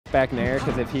back nair,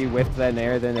 because if he whiffed that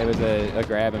nair, then it was a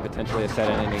grab and potentially a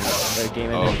set-ending or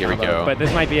game-ending. Oh, here we combo. go. But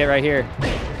this might be it right here.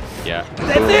 Yeah.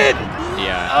 That's it!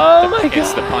 Yeah. Oh my god!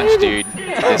 It's the punch, dude.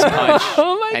 This punch.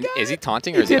 Oh my and god! Is he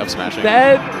taunting or is he up smashing?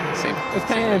 That Same. it's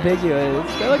kind of ambiguous.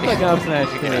 That looks like an up smash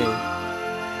to me.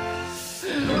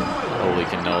 Holy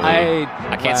cannoli.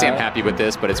 I can't say I'm happy with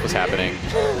this, but it's what's happening.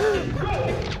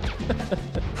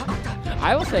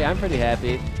 I will say I'm pretty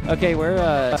happy. Okay, we're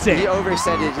He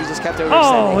overset it. He just kept oversetting.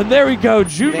 Oh, and there we go.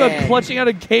 JUNEBUG clutching out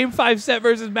a Game 5 set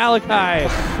versus Malachi.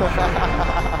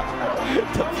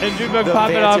 And JUNEBUG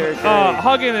popping off,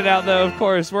 hugging it out though. Of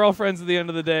course, we're all friends at the end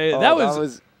of the day. That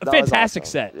was a fantastic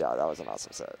set. Yeah, that was an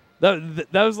awesome set.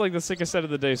 That was like the sickest set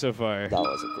of the day so far. That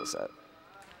was a cool set.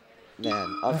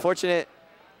 Man, unfortunate.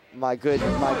 My good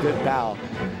pal.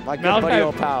 My good buddy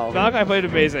old pal. Malachi played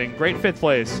amazing. Great 5th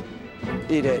place.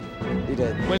 He did. He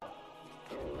did.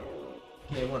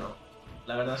 Bueno,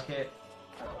 la verdad es que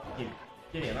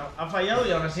qué bien, ha fallado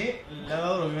y aún así le ha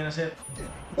dado lo que viene a ser.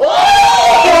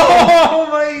 Oh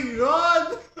my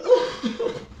god!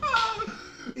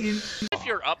 If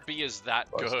your up B is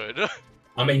that good.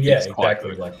 I mean, yeah,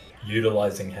 exactly. Like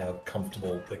utilizing how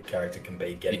comfortable the character can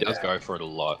be getting. He does go for it a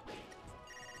lot.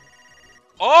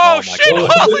 Oh shit!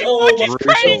 Holy fuck, he's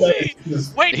crazy!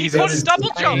 Just, Wait, he's on his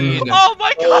double jump! insane. Oh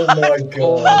my god!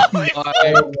 oh my god!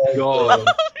 Oh my god.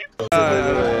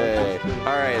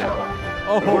 Alright.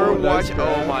 we're watching.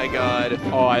 Oh my god.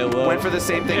 Oh, I love. Went for the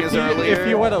same thing as earlier. If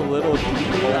you went a little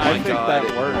deeper, I think that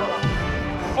worked.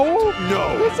 Oh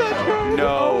no! What's that card?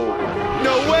 No!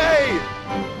 No way!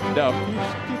 No,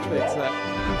 Peach makes that.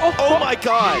 Oh my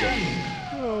god!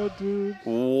 Oh, dude.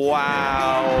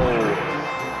 Wow.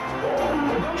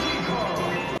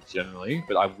 Generally,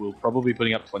 but I will probably be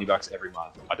putting up $20 every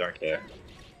month. I don't care.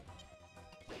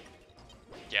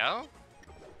 Yeah?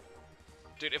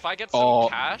 Dude, if I get some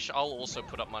cash, I'll also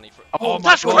put up money for. Oh,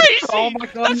 that's god. crazy! Oh my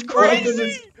god! That's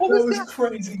crazy! That was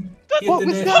crazy.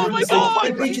 Oh my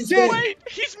god! Wait, he's mad!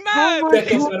 He's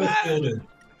mad!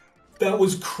 That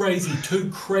was crazy. 2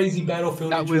 crazy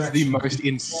battlefield That was the interactions. most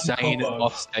insane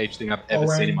offstage thing I've ever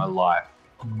seen in my life.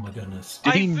 Oh my goodness.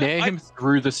 Did he nair him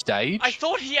through the stage? I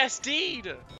thought he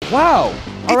SD'd! Wow!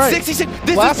 All right. 66.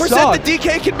 This is percent the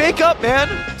DK can make up, man.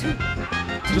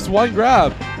 Just one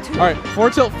grab. All right, 4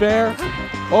 tilt fair.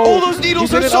 Oh, those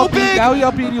needles are so big. Now he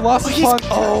upbeat. He lost his punch.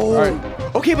 Oh. All right.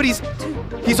 Okay, but he's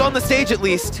on the stage at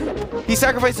least. He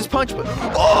sacrificed his punch, but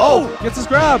oh, gets his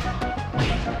grab.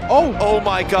 Oh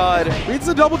my god. Reads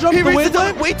the double jump. He reads the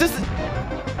double. Wait, does it?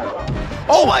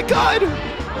 Oh my god.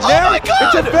 Oh my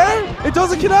god. It's a fair. It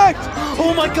doesn't connect.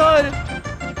 Oh my god.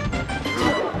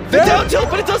 The down tilt,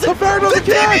 but it doesn't. The fair doesn't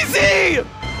connect. DBZ.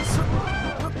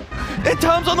 And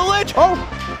Tom's on the ledge. Oh.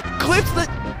 Clips the.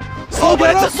 Slow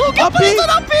but get it's a slow get, but it's an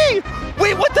up B.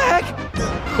 Wait, what the heck?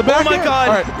 The back oh my god.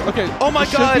 All right, okay. Oh my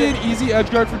god. Should be an easy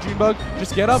edge guard for JUNEBUG.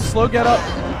 Just get up, slow get up.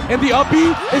 And the up B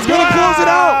is going to close it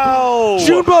out.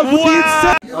 JUNEBUG with the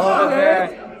insane. Oh,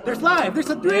 there. There's live. There's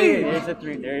a dream. There's a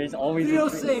dream. There is always a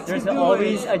dream. There's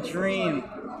always a dream.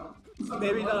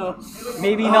 Maybe no.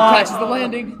 Maybe not. Catches the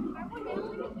landing.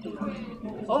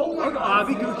 Oh,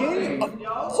 BobbyBigBallz.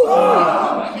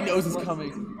 Oh, he knows it's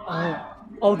coming.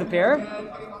 Oh, the bear?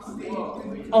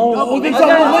 Oh, the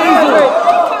double laser.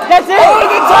 That's it!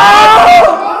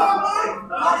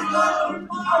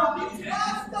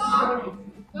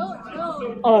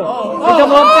 Oh, the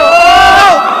double up tilt.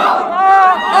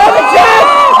 Oh, the tag!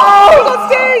 Oh, on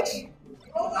stage!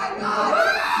 Oh my god!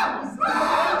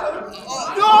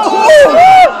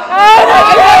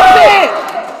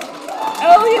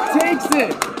 Elliot takes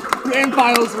it! Grand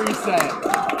finals reset.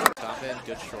 Top end,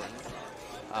 good shorten.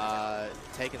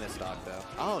 Taking the stock though.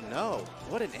 Oh no!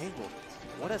 What an angle!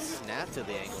 What a snap to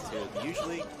the angle too.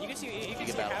 Usually You can see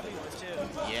happy ones too.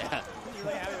 Yeah. You're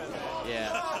really happy with it.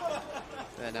 Yeah.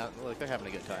 And now look, they're having a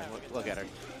good time. Look at her.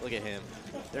 Look at him.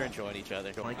 They're enjoying each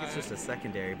other. Like it's just a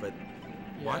secondary, but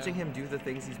watching him do the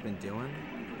things he's been doing.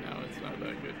 No, it's not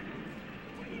that good.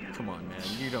 Come on, man.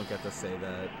 You don't get to say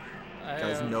that.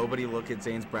 Guys, nobody looked at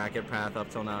Zayn's bracket path up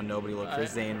till now. Nobody looked for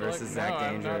Zayn versus Zach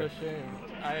Danger. I'm not ashamed.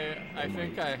 I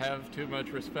think I have too much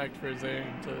respect for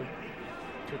Zayn to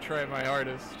try my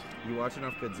hardest. You watch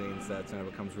enough good Zayn sets and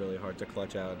it becomes really hard to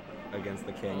clutch out against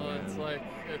the king. Well,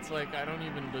 it's like I don't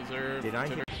even deserve to...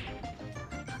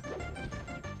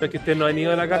 Que no han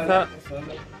ido a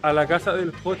la casa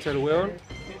del pocha, el weón.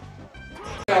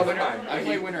 I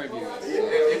play winner reviews.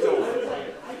 It's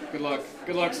over. Good luck.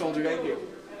 Good luck, soldier. Thank you.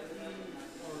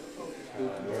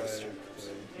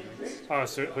 Oh,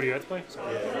 so who do you have to play?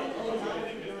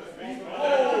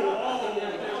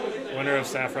 Winner of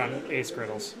Saffron Ace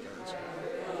Griddles.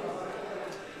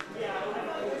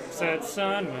 that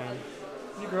sun, man.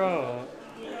 You grow up.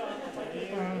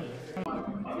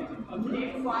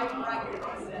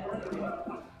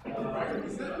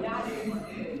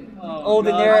 Oh,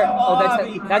 the narrative. Oh,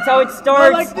 that's how it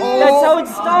starts. Like that's how it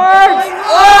starts.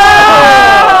 Oh!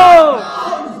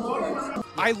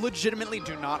 I legitimately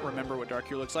do not remember what Dark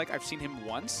Hero looks like. I've seen him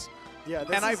once. Yeah,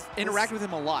 and I've interacted with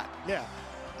him a lot. Yeah.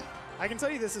 I can tell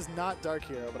you this is not Dark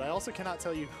Hero, but I also cannot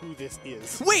tell you who this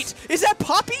is. Wait, is that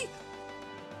Poppy?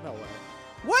 No way.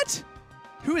 What?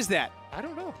 Who is that? I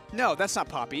don't know. No, that's not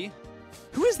Poppy.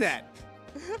 Who is that?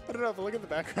 I don't know, but look at the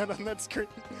background on that screen.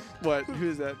 What? Who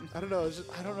is that? I don't know.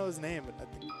 I don't know his name, but I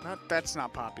think not. That's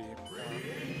not Poppy.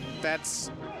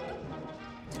 That's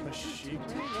a sheep.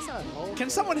 That's not old. Can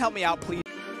someone help me out, please?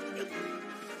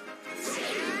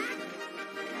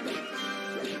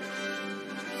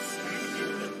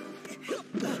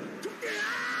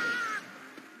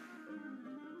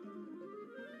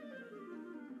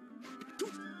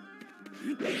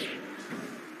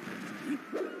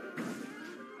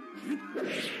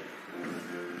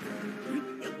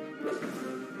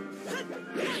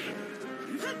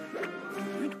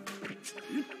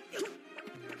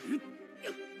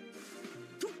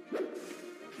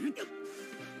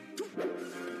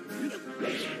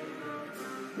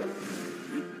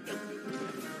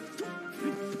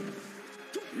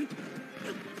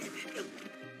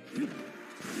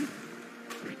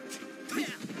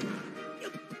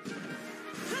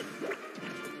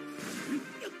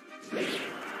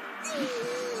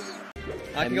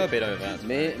 I can go a bit over.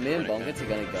 Me and Bunkets are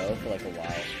gonna go for like a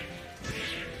while.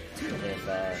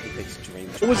 If he picks Dream.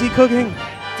 What was he cooking?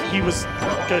 He was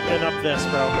cooking up this,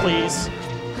 bro. Please.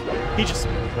 He just.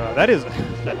 That is a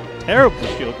terrible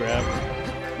shield grab.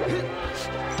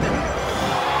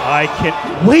 I can't.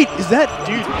 Wait, is that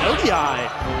dude? No DI.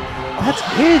 That's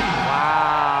it.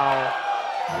 Wow.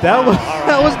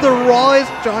 That was the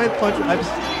rawest giant punch I've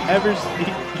ever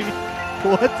seen.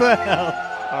 What the hell?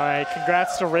 All right,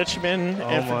 congrats to Richmond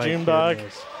and for Junebug.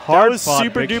 That was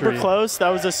super duper close. That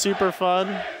was a super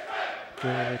fun.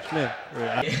 Richmond.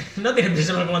 No tiene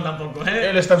prisa Pokémon tampoco,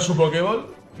 Él está en su Pokéball,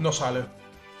 no sale.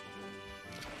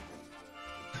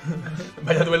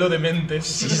 Vaya duelo de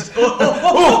mentes.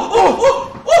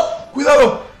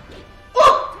 ¡Cuidado!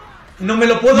 No me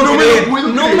lo puedo creer.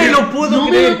 No me lo puedo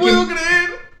creer.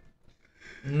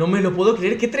 No me lo puedo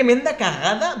creer, qué tremenda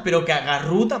cagada, pero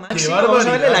cagarruta máxima. Vamos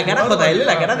a verle la cara a JL,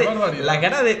 la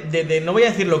cara de no voy a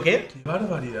decir lo que. Qué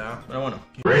barbaridad. Pero bueno.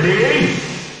 Ready,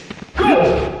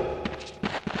 go.